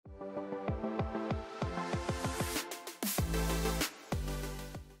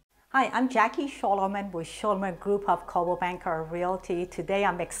Hi, I'm Jackie Schollerman with Schollerman Group of Coldwell Banker Realty. Today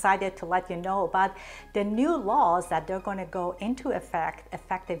I'm excited to let you know about the new laws that they're going to go into effect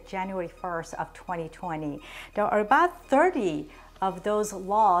effective January 1st of 2020. There are about 30 of those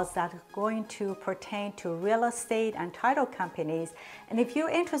laws that are going to pertain to real estate and title companies. And if you're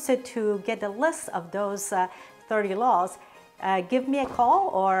interested to get a list of those 30 laws, give me a call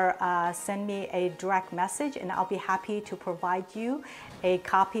or send me a direct message and I'll be happy to provide you a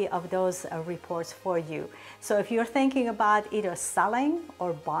copy of those reports for you. So if you're thinking about either selling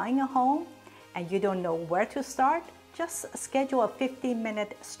or buying a home and you don't know where to start, just schedule a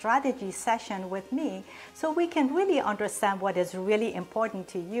 15-minute strategy session with me so we can really understand what is really important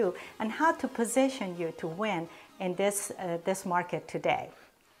to you and how to position you to win in this market today.